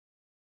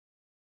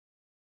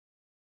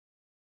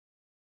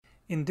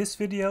In this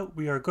video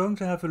we are going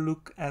to have a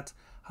look at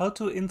how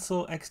to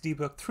install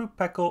Xdebug through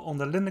PECL on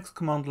the Linux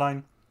command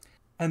line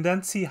and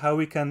then see how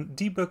we can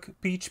debug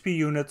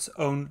PHPUnit's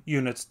own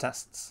unit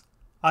tests.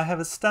 I have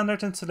a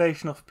standard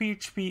installation of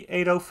PHP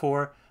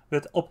 8.04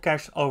 with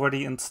opcache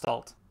already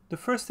installed. The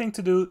first thing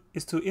to do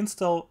is to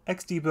install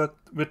Xdebug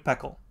with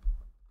PECL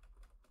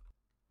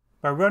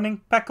by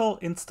running pekl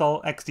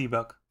install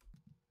Xdebug.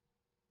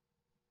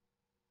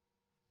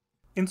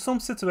 In some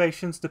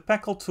situations, the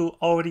PECL tool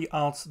already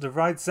adds the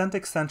right Zend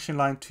extension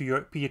line to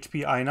your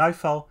PHPUnit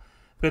file,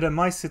 but in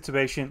my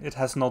situation it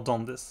has not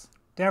done this.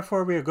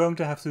 Therefore, we are going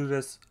to have to do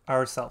this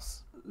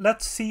ourselves.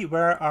 Let's see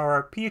where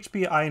our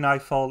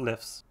PHPUnit file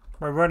lives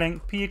by running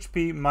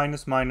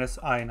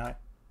php-ini.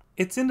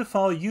 It's in the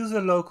file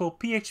user local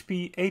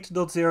php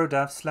 8.0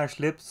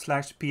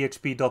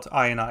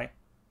 dev/lib/php.ini.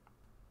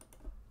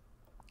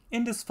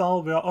 In this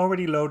file we are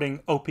already loading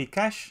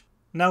opcache.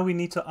 Now we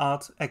need to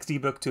add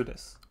Xdebug to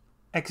this.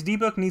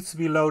 Xdebug needs to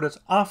be loaded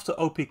after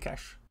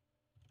opcache.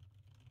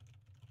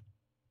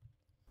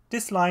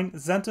 This line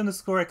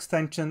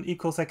Zend_extension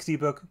equals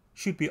Xdebug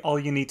should be all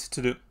you need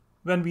to do.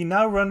 When we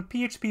now run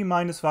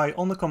php-y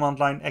on the command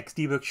line,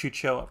 Xdebug should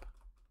show up.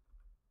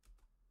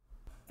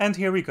 And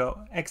here we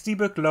go,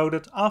 Xdebug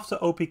loaded after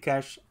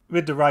opcache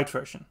with the right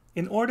version.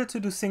 In order to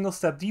do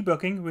single-step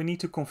debugging, we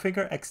need to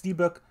configure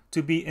Xdebug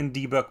to be in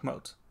debug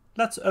mode.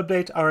 Let's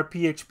update our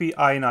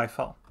PHPUnit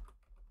file.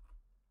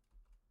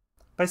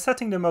 By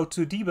setting the mode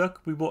to debug,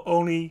 we will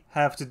only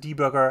have the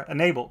debugger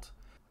enabled,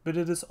 but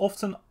it is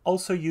often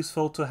also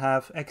useful to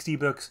have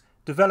Xdebug's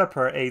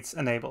developer aids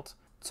enabled,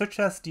 such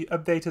as the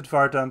updated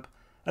var dump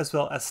as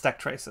well as stack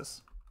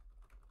traces.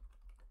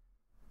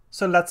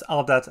 So let's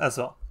add that as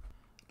well.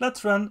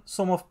 Let's run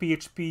some of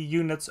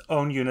PHPUnit's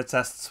own unit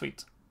test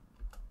suite.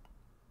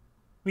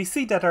 We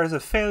see that there is a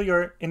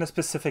failure in a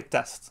specific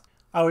test.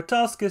 Our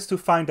task is to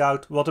find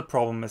out what the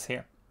problem is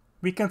here.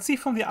 We can see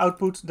from the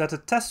output that the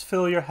test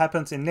failure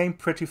happens in name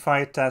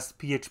prettifier test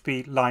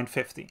PHP line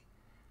 50.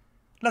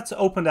 Let's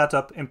open that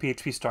up in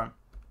PhpStorm.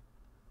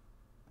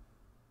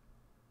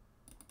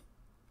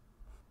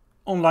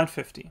 On line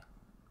 50,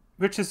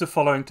 which is the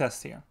following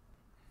test here.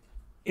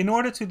 In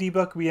order to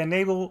debug, we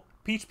enable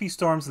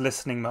PhpStorm's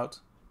listening mode.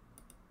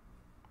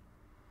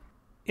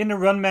 In the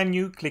Run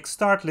menu, click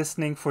Start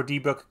Listening for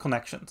debug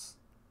connections.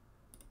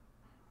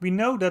 We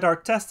know that our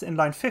test in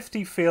line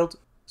 50 failed,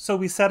 so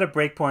we set a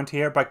breakpoint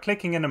here by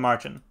clicking in the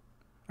margin.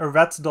 A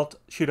red dot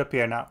should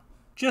appear now.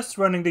 Just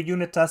running the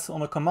unit test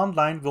on a command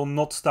line will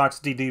not start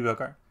the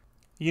debugger.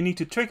 You need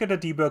to trigger the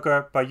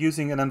debugger by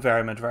using an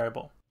environment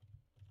variable.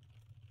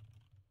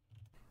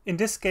 In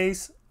this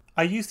case,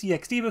 I use the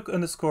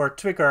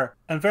Xdebug_trigger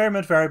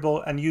environment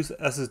variable and use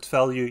as its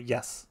value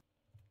yes.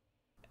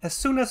 As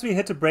soon as we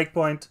hit the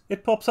breakpoint,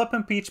 it pops up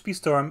in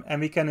PhpStorm and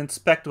we can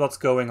inspect what's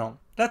going on.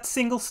 Let's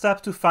single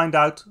step to find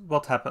out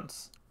what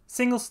happens.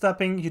 Single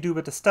stepping you do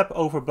with the step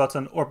over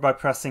button or by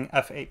pressing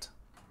F8.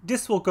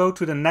 This will go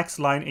to the next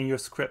line in your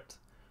script.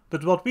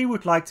 But what we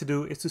would like to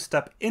do is to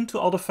step into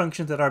all the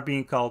functions that are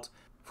being called,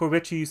 for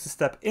which you use the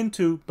step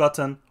into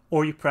button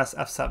or you press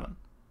F7.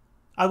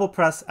 I will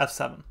press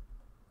F7.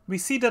 We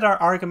see that our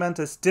argument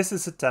is this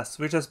is a test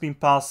which has been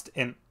passed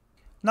in.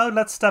 Now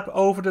let's step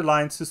over the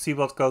lines to see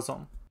what goes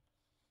on.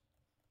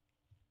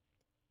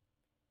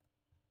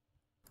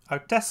 Our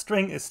test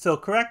string is still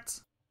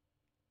correct.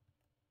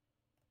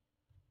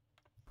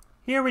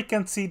 Here we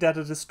can see that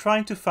it is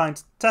trying to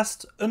find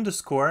test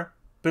underscore,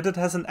 but it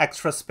has an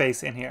extra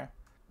space in here,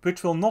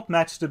 which will not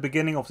match the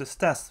beginning of this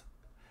test,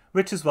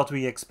 which is what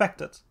we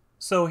expected.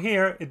 So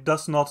here it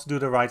does not do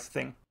the right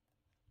thing.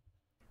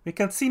 We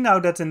can see now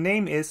that the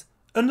name is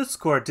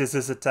underscore this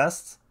is a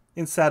test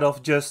instead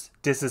of just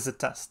this is a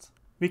test.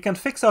 We can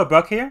fix our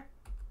bug here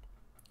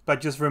by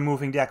just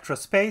removing the extra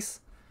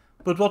space,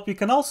 but what we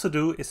can also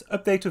do is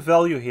update the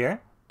value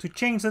here to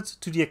change it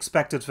to the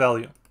expected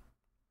value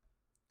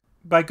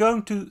by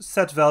going to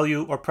set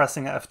value or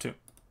pressing F2.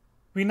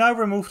 We now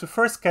remove the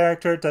first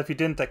character that we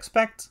didn't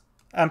expect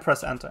and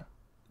press enter.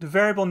 The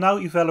variable now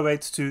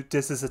evaluates to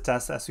this is a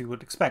test as we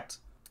would expect.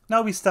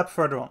 Now we step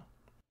further on.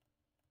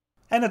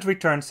 And it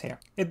returns here.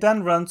 It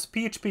then runs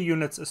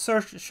PHPUnit's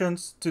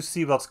assertions to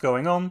see what's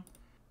going on,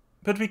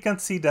 but we can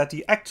see that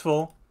the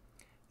actual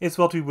is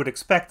what we would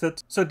expect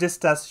it, so this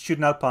test should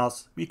now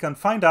pass. We can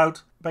find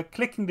out by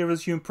clicking the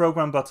resume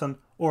program button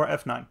or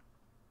F9.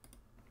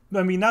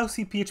 When we now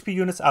see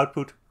PHPUnit's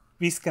output,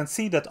 we can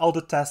see that all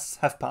the tests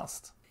have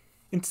passed.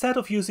 Instead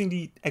of using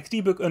the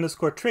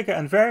Xdebug_trigger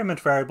environment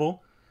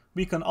variable,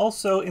 we can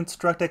also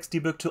instruct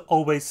Xdebug to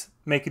always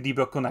make a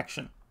debug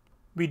connection.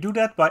 We do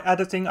that by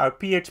editing our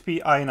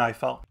PHPUnit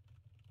file.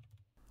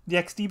 The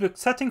Xdebug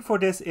setting for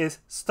this is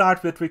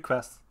start with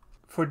request.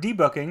 For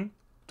debugging,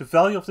 the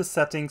value of the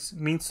settings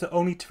means to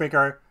only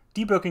trigger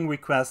debugging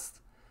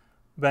requests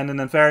when an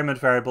environment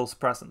variable is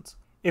present.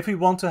 If we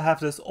want to have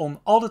this on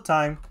all the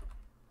time,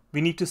 we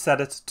need to set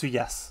it to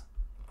yes.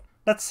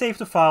 Let's save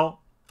the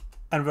file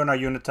and run our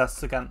unit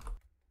tests again.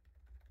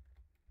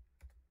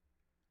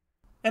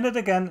 And it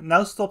again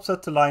now stops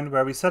at the line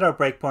where we set our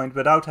breakpoint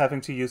without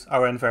having to use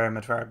our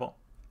environment variable.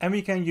 And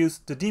we can use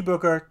the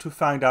debugger to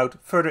find out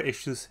further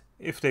issues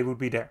if they would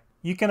be there.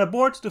 You can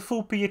abort the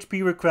full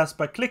PHP request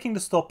by clicking the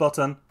stop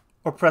button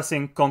or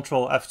pressing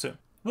Ctrl F2.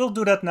 We'll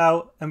do that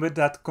now, and with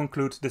that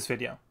conclude this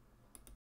video.